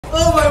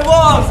Oh my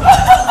boss!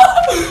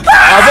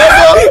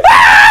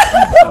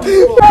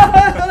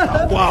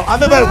 Wow, I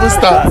never even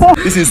start.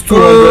 This is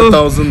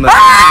 200,000 naira.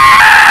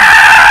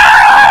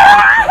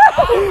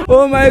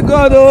 Oh my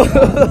God! Oh,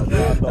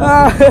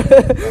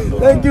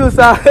 thank you,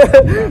 sir.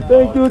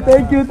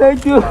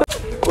 Thank you.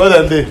 What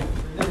are they?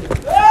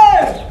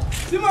 Hey,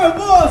 see my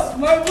boss,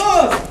 my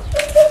boss.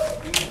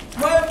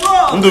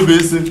 Ndo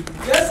busy.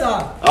 Yes, sir.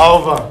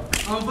 How far?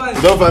 I'm fine.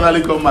 You don't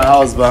finally come my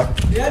house, ba?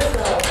 Yes,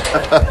 sir.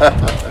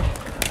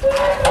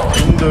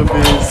 Ndo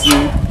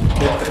busy.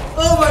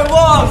 Oh my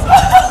boss!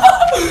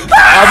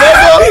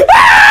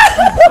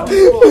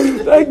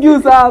 Thank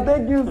you, sir.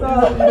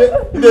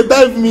 They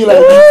dive me like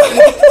this.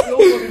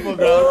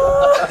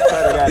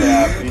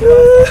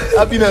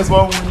 Happiness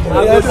won't win.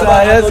 Yes,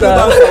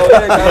 sir.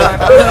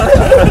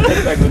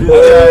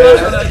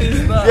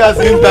 He has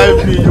been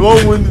dive me. You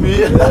won't wound me.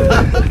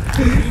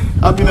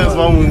 Happiness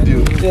won't wound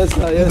you. Yes,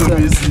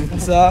 sir.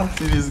 Sir.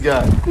 See this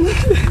guy.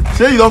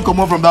 Say you don't come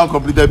up from that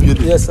completed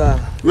building. Yes, sir.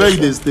 Where you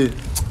dey stay?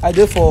 I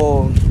did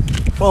for one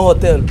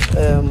hotel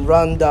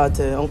around that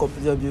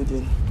uncompleted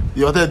building.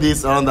 The hotel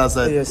is around that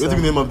side. Yes, What's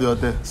the name of the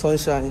hotel?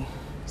 Sunshine.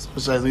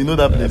 Sunshine. So you know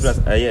that place?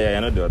 Yeah, I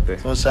know the hotel.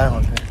 Sunshine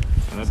Hotel.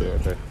 I know the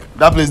hotel.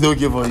 That place they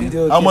okay for you?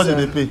 Okay, how much sir.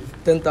 do they pay?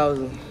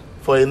 10,000.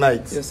 For a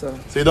night? Yes, sir.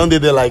 So you don't dey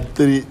there like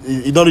 3,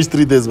 you don't reach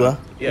 3 days, ba?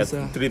 Yeah, Yes,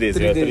 sir. 3 days.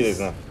 3 Yeah, days. 3 days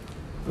now.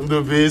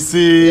 Ndo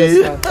busy. Yes,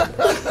 sir.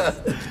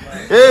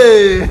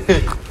 Hey,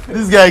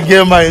 this guy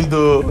get mind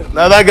though.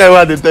 Now that guy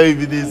what they tell you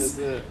be this.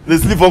 They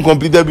sleep on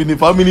completed building.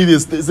 For how many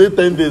days? Say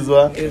 10 days,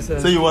 ba? Yes, sir.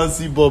 Say you want to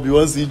see Bob, you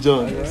want to see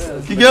John.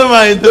 You get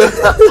mind though.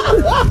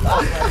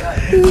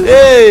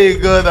 Hey,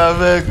 God, I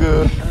beg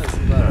you.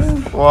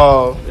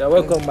 Wow. You're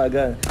welcome, my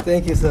guy.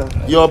 Thank you, sir.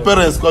 Your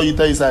parents call you,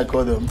 tell you, say I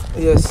call them.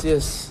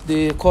 Yes.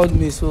 They called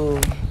me,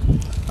 so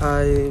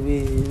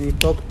we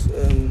talked.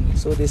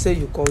 So they say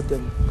you called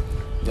them.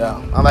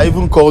 Yeah, and I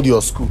even called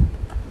your school.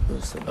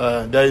 Yes,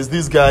 sir. There is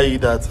this guy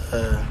that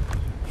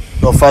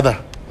your father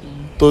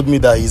told me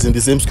that he's in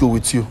the same school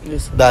with you.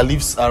 Yes, sir. That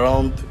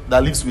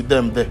lives with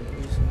them there,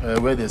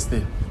 where they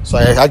stay. So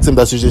I asked him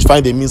that she should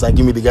find a means and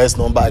give me the guy's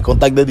number. I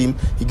contacted him.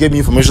 He gave me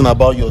information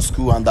about your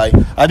school, and I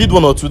did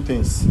 1 or 2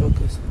 things.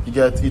 Okay, sir. You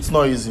get, it's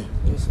not easy.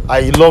 Yes, sir.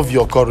 I love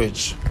your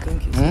courage.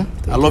 Thank you, sir.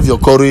 I love your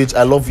courage.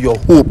 I love your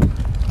hope.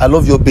 I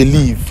love your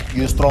belief.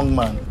 You're a strong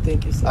man.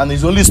 Thank you, sir. And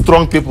it's only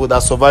strong people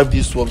that survive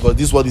this world, because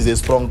this world is a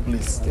strong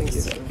place. Thank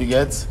you, sir. You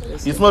get?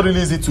 It's not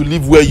really easy to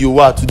live where you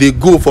are, to dey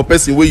go for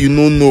person where you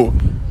know.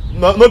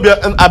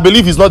 And I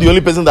believe he's not the only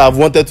person that I've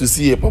wanted to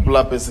see a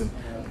popular person,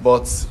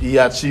 but he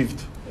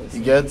achieved.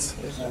 You get?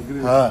 Yes, I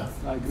agree. Ah.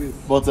 I agree.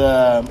 But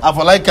I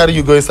for like carry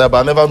you go inside, but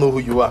I never know who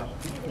you are.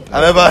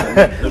 I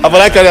for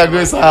like carry you go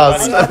inside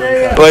house,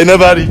 but I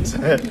never reach.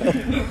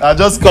 I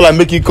just call and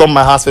make you come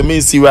my house for me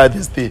to see where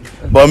they stay.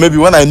 But maybe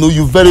when I know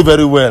you very,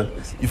 very well,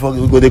 if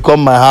you go, they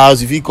come my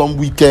house. If you come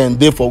weekend,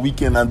 day for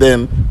weekend, and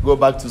then go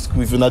back to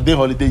school. If you're not day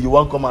holiday, you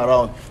won't come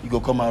around. You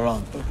go come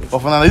around. Okay, but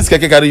for now, this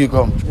keke carry you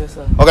come. Yes,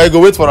 sir. Okay, you go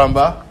wait for him,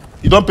 ba.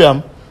 You don't pay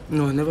him.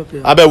 No, I never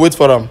pay. I bet wait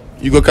for him.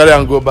 You go carry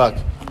and go back.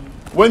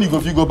 When you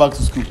go back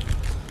to school.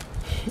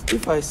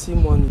 If I see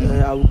money,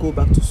 I will go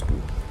back to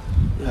school.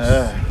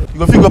 Yes.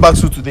 You go back to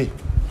school today.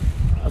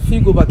 I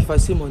feel go back if I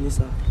see money,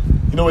 sir.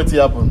 You know what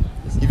will happen?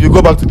 If you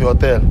go back to the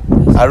hotel,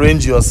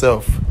 arrange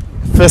yourself.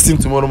 First thing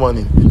tomorrow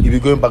morning, you'll be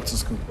going back to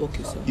school.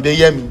 Okay, sir. You dey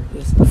hear me?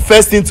 Yes, sir.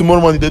 First thing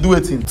tomorrow morning, they do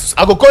it.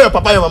 I go call your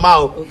papa and your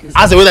mama. Okay, sir.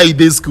 Ask whether you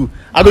dey school.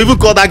 I go even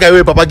call that guy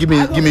where papa give me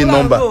a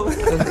number.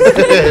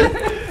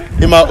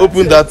 He might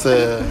open that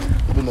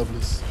open the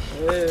place.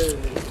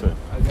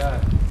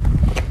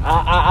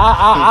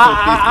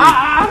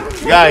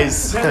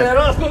 Guys,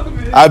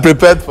 I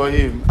prepared for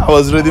him. I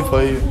was ready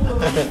for him.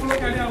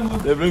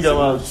 They bring him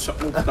out.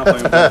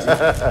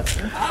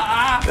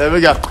 They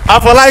bring him. I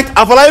for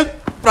like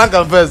prank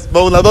am first,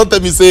 but una don't tell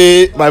me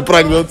say my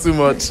prank not too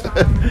much.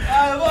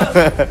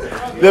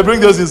 They bring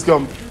those things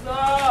come.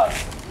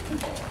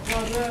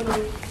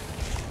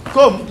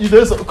 Come, you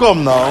dey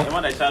come now.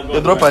 They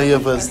drop am here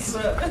first.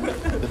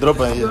 They drop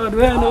am here.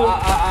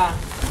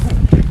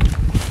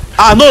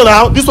 No,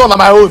 now this one na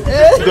my own.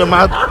 The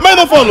man, may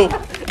no follow.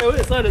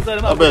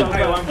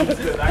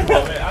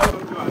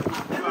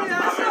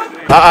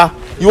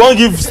 You won't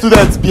give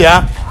students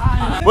beer?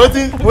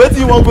 Waiting,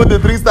 you won't go to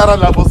 3-star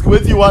and for school.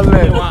 Waiting, you want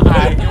learn.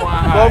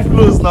 Come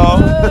close now.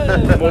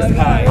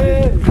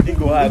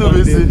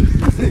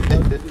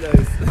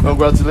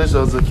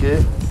 Congratulations,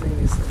 okay.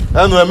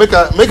 Anyway, make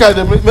I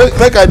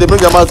bring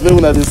them out. Maybe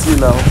when they see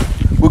now.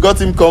 We got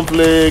him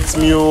cornflakes,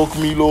 milk,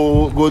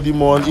 Milo, Golden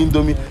Mon,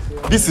 Indomie.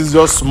 This is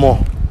just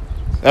small.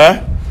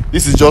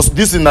 This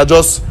is not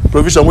just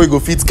provision where you go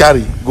fit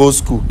carry go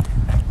school.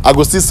 I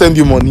go still send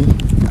you money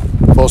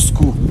for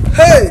school.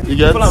 Hey, you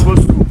get? I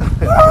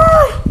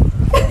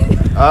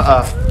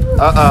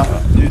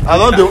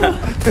don't do.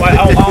 Why?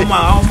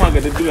 How man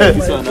gonna do like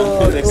this one?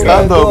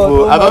 Stand up,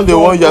 bro. I don't the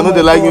one you. I know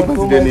they like you,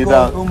 but they need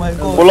that. Oh my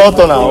God. Pull out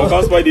on now.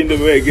 Because why didn't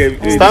the way again?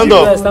 Stand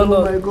up. Stand up.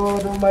 Oh my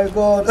God. Oh my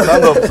God.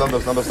 Stand up. Stand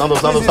up. Stand up. Stand up.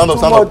 Stand up. Stand up.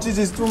 Stand up. This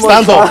is too much.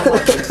 Stand up.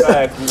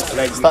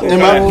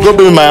 Go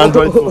bring me my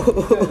Android phone.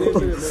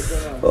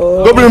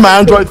 Go bring my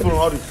Android phone.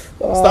 Hurry.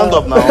 Stand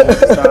up now.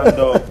 Stand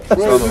up.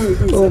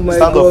 Oh my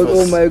Stand up God.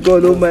 first. Oh my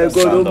God. Oh my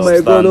God. Oh my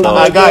God. Stand Oh up.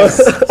 my God. Guys,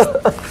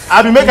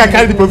 I be make I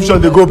carry the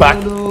provision. They go back.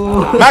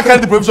 Make I carry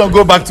the provision.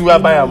 Go back to where I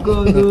buy am.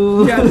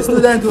 Yeah, the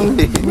student. Oh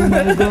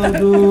my God.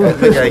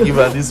 Make I give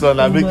her this one.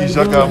 I make you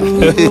shock am. Oh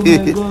my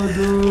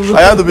God.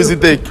 I have to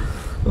visit take.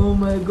 Oh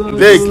my God.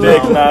 Take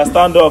now.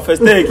 Stand up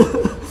first.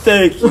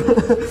 Take.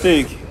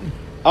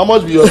 How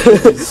much be your school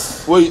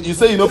fees? Well, you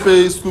say you don't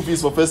pay school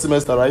fees for first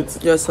semester, right?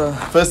 Yes, sir.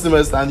 First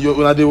semester, and you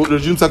they will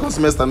resume second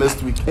semester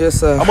next week. Yes,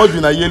 sir. How much be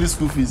your yearly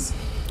school fees?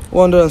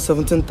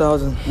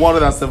 117,000.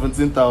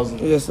 117,000.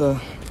 Yes, sir.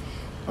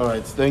 All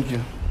right, thank you.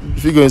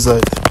 If you go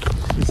inside,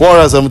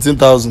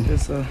 117,000.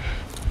 Yes, sir.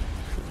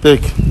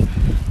 Take.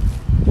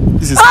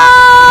 This is.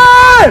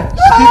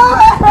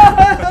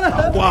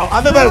 Wow,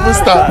 I never even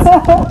start.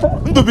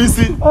 Into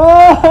BC.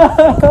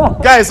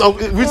 Guys,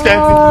 which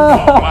kind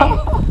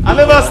of I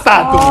never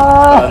start.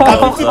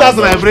 Oh.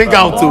 50,000 I bring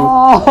out to.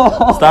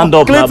 Stand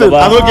up now, Clinton, I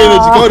Baba. don't get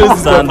energy. Come raise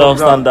this Stand up.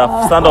 Stand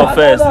up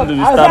first.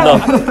 Stand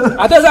up.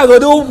 I thought I go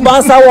do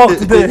master work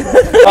today.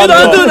 You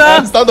don't do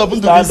that. Stand up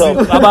into Stand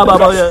BC. up. Baba.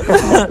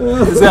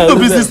 Into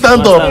BC,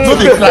 stand up. Don't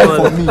they cry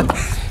for me.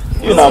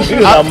 You na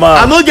I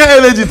man. don't get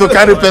energy to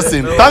carry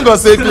person. Thank God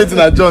say Clinton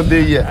and John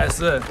they here. I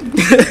swear.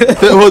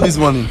 Hold this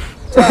money.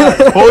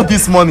 Hold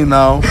this money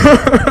now.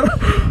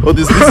 Oh,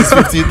 this is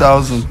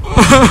 50,000.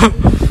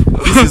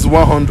 This is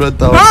 100,000.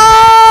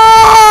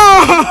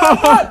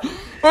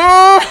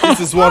 This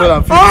is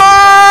 150.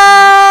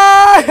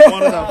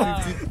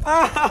 150.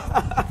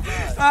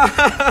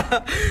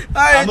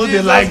 I know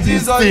they like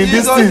this thing.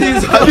 This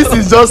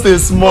is just a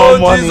small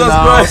money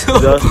now. This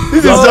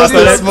is just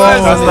a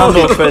small money. Stand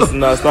up first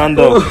now. Stand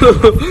up.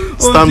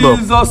 Stand up.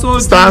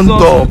 Stand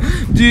up.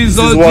 Jesus,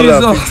 This is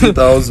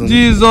 150,000.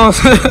 Jesus.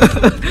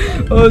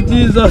 Oh,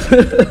 Jesus.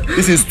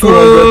 This is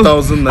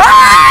 200,000.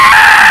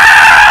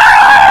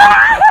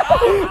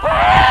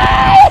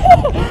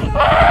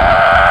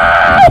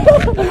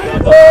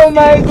 Oh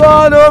my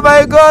God, oh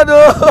my God,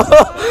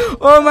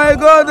 oh my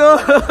God,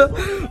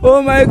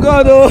 oh my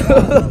God,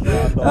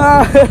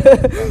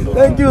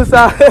 thank you,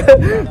 sir.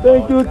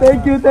 Thank you.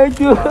 Thank you, sir.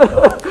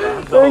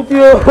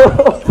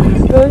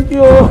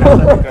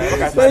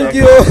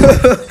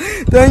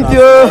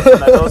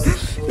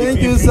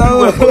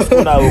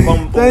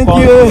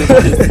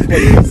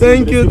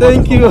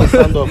 Thank you.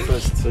 Stand up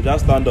first. So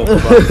just stand up.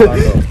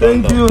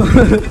 Thank you,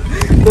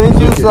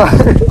 sir.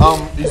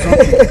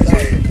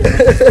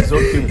 It's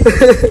okay.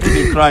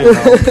 You cry now.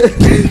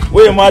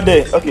 Wait, Emma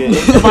there. Okay.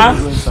 Emma,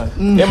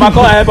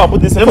 come and help her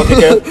put this in for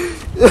ticket.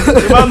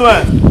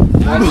 Emmanuel.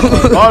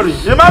 Hurry.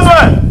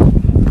 Emmanuel.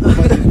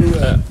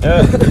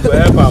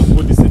 Help her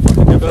put this in for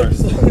ticket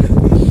first.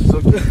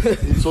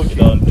 It's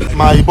okay.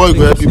 My boy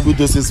go help you put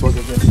those things for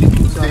the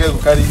ticket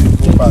will carry you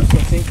go back.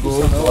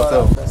 Go to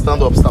hotel.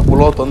 Stand up.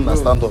 Pull out on and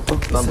stand up.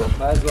 Stand up.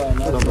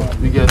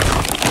 You get.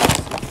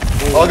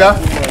 Oga,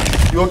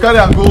 you will carry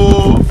and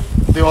go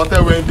the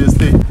hotel where they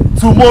stay.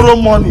 Tomorrow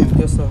morning.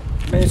 Yes, sir.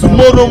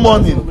 Tomorrow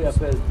morning.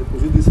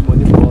 Deposit this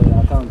money for your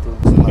account.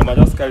 Emma,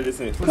 just carry this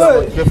in.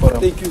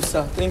 Thank you,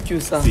 sir. Thank you,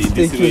 sir. See, this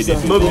Thank way you, they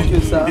sir. do. Thank you,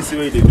 sir. This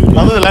way they do. I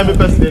know the line me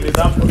person they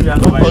damn free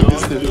and don't talk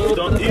this thing. You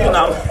don't even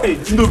now.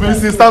 Do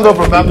BC stand up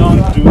from that.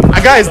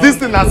 Guys, this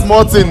thing is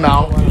small thing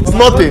now. It's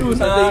nothing.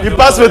 You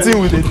pass waiting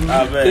with it.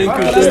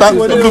 Thank you. Stand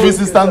do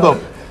BC stand up.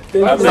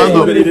 Stand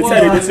up.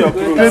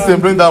 Please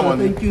bring that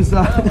money. Thank you,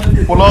 sir.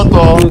 Pull out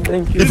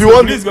Thank you. if you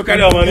want Please go carry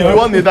your money. if you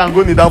want kneel down,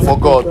 go kneel down for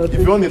God. If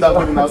you want kneel down,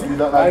 go kneel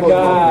down.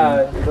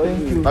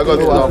 Thank you. I got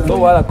kneel down No, for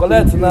what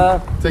collect now.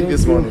 you. Take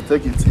this money.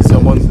 Take it. It's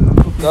your money.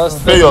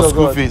 Just Pay your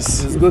school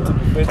fees. It's good to be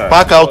paid.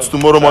 Back out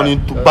tomorrow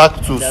morning to back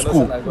to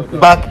school.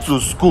 Back to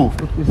school.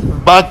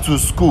 Back to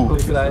school.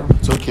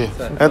 It's okay.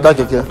 Enter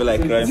keke. I feel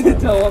like crying.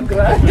 Don't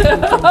cry.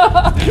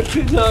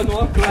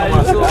 Don't cry.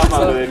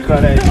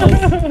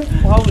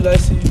 How will I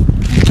see you?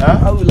 Huh?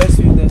 How will I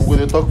see you next? We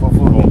dey talk for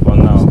phone. For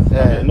now.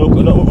 Yeah. No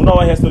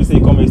one hear story say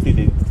you come here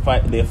state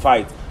they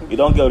fight. You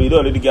don't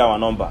already get our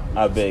number.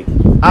 I beg.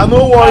 I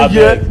know 1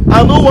 year.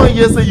 I know 1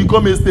 year say you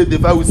come and stay dey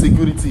fight with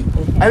security.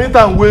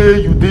 Anytime wey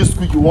you dey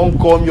school, you wan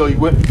call me or you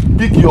go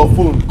pick your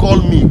phone, call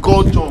me,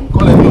 call John,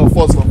 call any of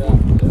us on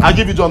phone. I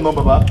give you John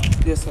number, ba?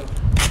 Yes, sir.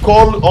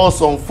 Call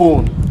us on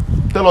phone.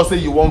 Tell us say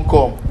you wan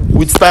come.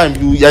 With time,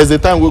 there is a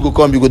time we go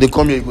come. You go dey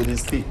come here. You go dey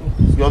stay.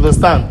 You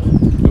understand?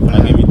 When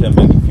I give you 10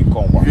 if you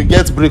come. If you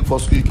get break for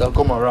school, you can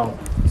come around.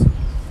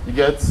 You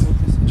get?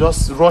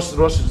 Just rush.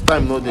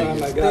 Time no dey.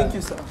 Thank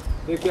you, sir.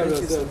 Take care of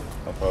yourself.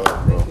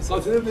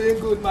 Continue being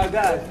good, my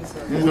guy.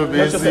 You know,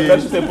 Let's just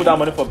say put that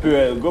money for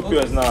POS. Go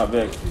POS now, I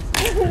beg.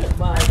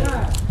 My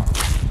guy.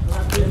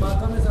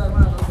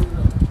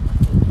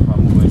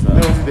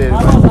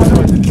 basically.